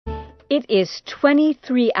It is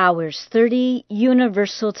 23 hours 30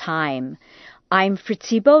 Universal Time. I'm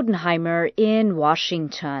Fritzi Bodenheimer in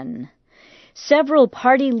Washington. Several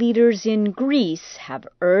party leaders in Greece have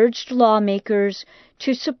urged lawmakers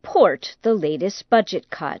to support the latest budget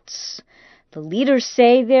cuts. The leaders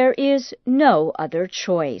say there is no other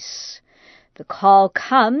choice. The call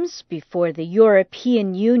comes before the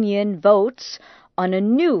European Union votes on a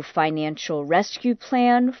new financial rescue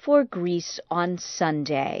plan for Greece on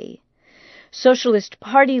Sunday. Socialist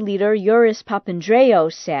Party leader Yoris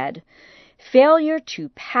Papandreou said, "Failure to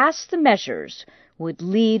pass the measures would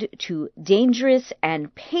lead to dangerous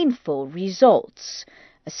and painful results,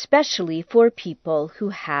 especially for people who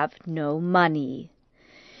have no money."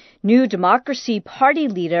 New Democracy Party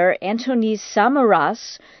leader Antonis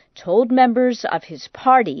Samaras told members of his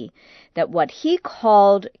party that what he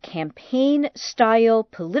called campaign-style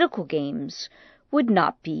political games would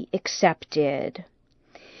not be accepted.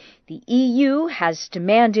 The EU has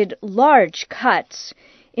demanded large cuts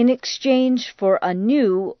in exchange for a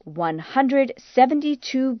new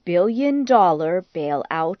 $172 billion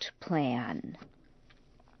bailout plan.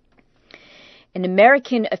 An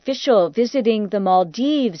American official visiting the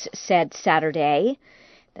Maldives said Saturday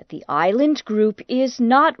that the island group is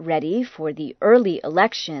not ready for the early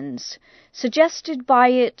elections suggested by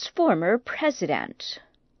its former president.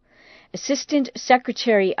 Assistant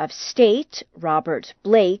Secretary of State Robert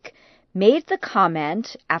Blake made the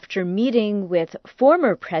comment after meeting with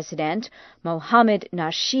former President Mohamed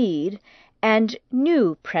Nasheed and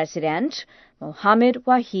new President Mohamed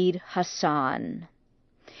Wahid Hassan.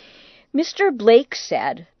 Mr. Blake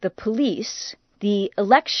said the police, the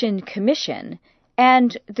Election Commission,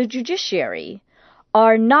 and the judiciary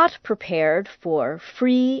are not prepared for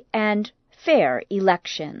free and fair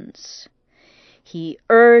elections. He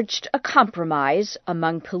urged a compromise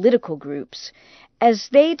among political groups as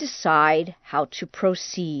they decide how to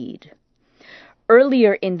proceed.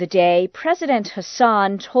 Earlier in the day, President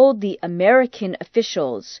Hassan told the American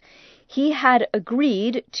officials he had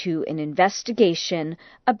agreed to an investigation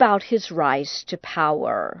about his rise to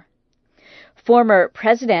power. Former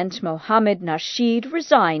President Mohamed Nasheed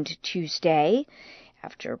resigned Tuesday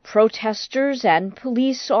after protesters and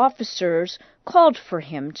police officers called for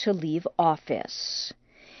him to leave office.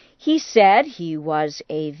 He said he was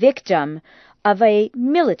a victim of a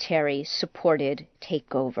military-supported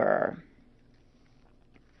takeover.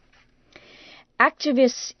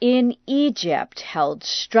 Activists in Egypt held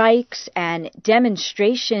strikes and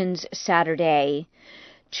demonstrations Saturday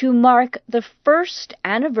to mark the first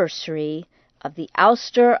anniversary of the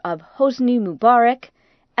ouster of Hosni Mubarak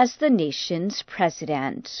as the nation's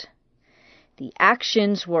president. The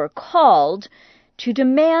actions were called to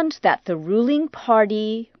demand that the ruling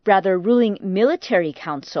military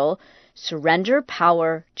council surrender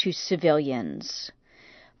power to civilians.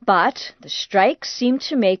 But the strikes seemed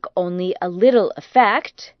to make only a little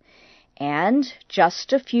effect, and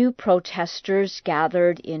just a few protesters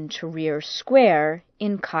gathered in Tahrir Square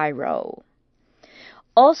in Cairo.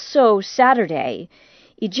 Also Saturday,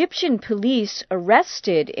 Egyptian police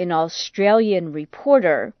arrested an Australian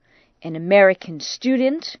reporter, an American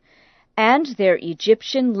student, and their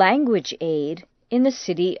Egyptian language aide in the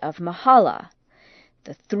city of Mahalla.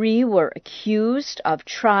 The three were accused of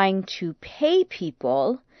trying to pay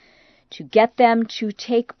people to get them to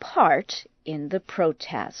take part in the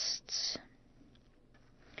protests.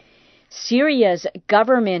 Syria's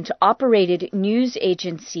government-operated news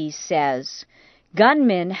agency says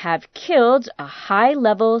gunmen have killed a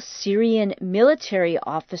high-level Syrian military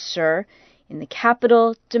officer in the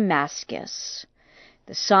capital, Damascus.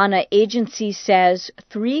 The SANA agency says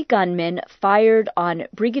 3 gunmen fired on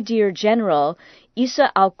Brigadier General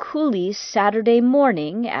Issa al-Khouly Saturday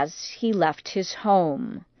morning as he left his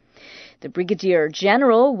home. The Brigadier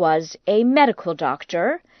General was a medical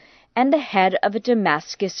doctor and the head of a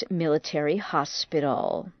Damascus military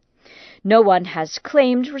hospital. No one has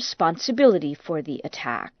claimed responsibility for the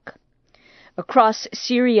attack. Across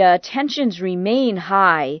Syria, tensions remain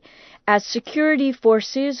high as security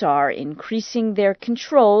forces are increasing their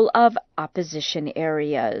control of opposition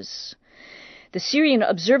areas. The Syrian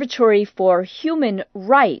Observatory for Human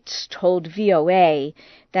Rights told VOA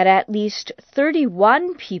that at least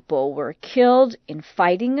 31 people were killed in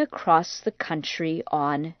fighting across the country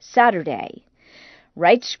on Saturday.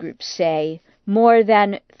 Rights groups say more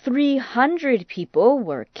than 300 people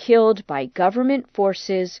were killed by government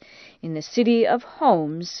forces in the city of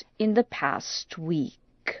Homs in the past week.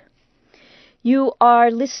 You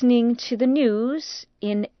are listening to the news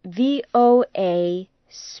in VOA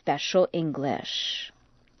Special English.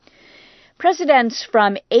 Presidents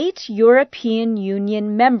from 8 European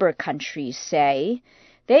Union member countries say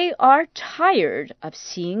they are tired of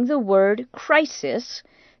seeing the word crisis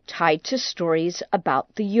tied to stories about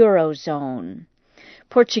the Eurozone.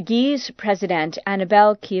 Portuguese President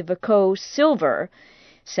Anibal Cavaco Silva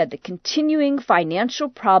said the continuing financial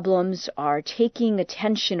problems are taking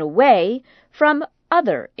attention away from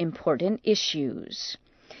other important issues.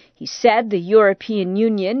 He said the European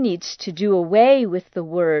Union needs to do away with the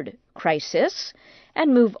word crisis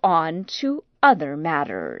and move on to other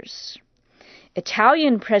matters.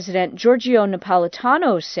 Italian President Giorgio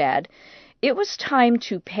Napolitano said it was time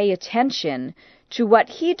to pay attention to what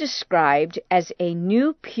he described as a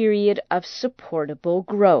new period of supportable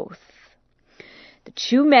growth. The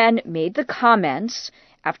two men made the comments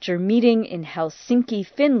after meeting in Helsinki,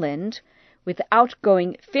 Finland, with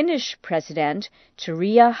outgoing Finnish President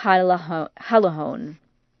Tarja Halonen.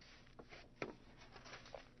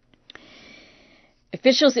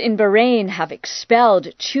 Officials in Bahrain have expelled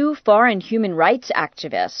 2 foreign human rights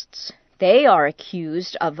activists. They are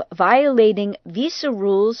accused of violating visa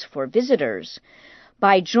rules for visitors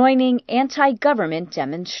by joining anti-government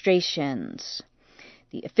demonstrations.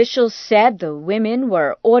 The officials said the women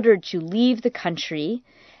were ordered to leave the country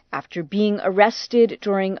after being arrested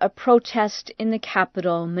during a protest in the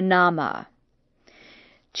capital, Manama.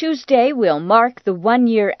 Tuesday will mark the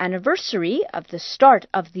 1-year anniversary of the start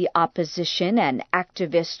of the opposition and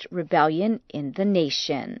activist rebellion in the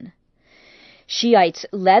nation. Shiites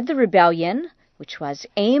led the rebellion, which was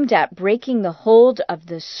aimed at breaking the hold of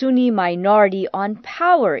the Sunni minority on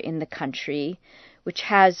power in the country, which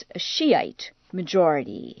has a Shiite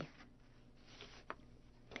majority.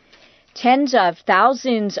 Tens of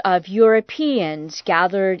thousands of Europeans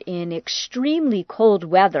gathered in extremely cold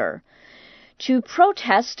weather to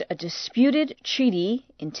protest a disputed treaty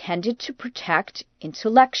intended to protect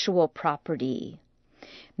intellectual property.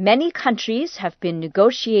 Many countries have been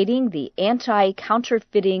negotiating the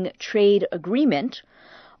Anti-Counterfeiting Trade Agreement,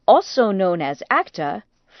 also known as ACTA,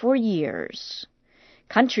 for years.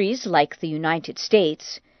 Countries like the United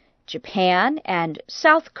States, Japan, and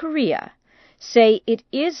South Korea say it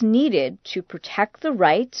is needed to protect the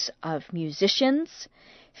rights of musicians,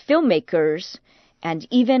 filmmakers, and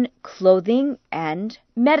even clothing and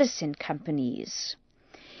medicine companies.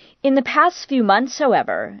 In the past few months,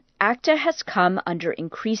 however, ACTA has come under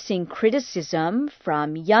increasing criticism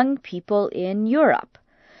from young people in Europe,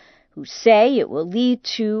 who say it will lead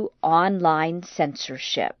to online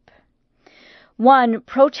censorship. One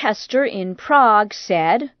protester in Prague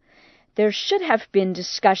said, "There should have been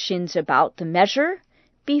discussions about the measure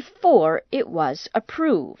before it was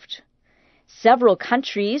approved." Several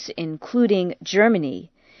countries, including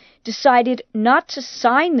Germany, decided not to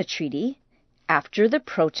sign the treaty after the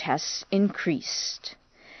protests increased.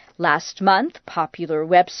 Last month, popular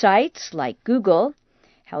websites like Google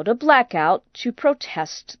held a blackout to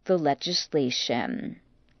protest the legislation.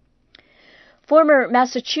 Former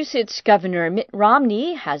Massachusetts Governor Mitt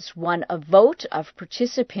Romney has won a vote of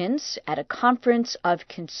participants at a conference of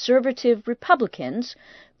conservative Republicans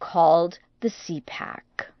called the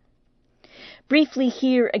CPAC. Briefly,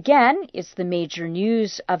 here again is the major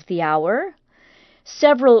news of the hour.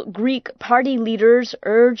 Several Greek party leaders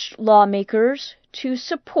urged lawmakers to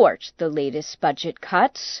support the latest budget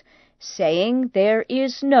cuts, saying there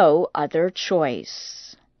is no other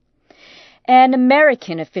choice. An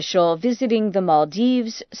American official visiting the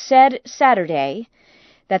Maldives said Saturday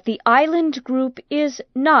that the island group is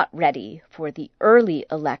not ready for the early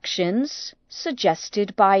elections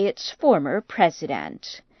suggested by its former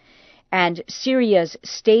president. And Syria's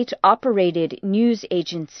state-operated news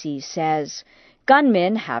agency says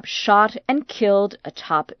gunmen have shot and killed a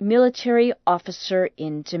top military officer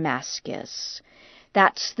in Damascus.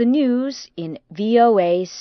 That's the news in VOA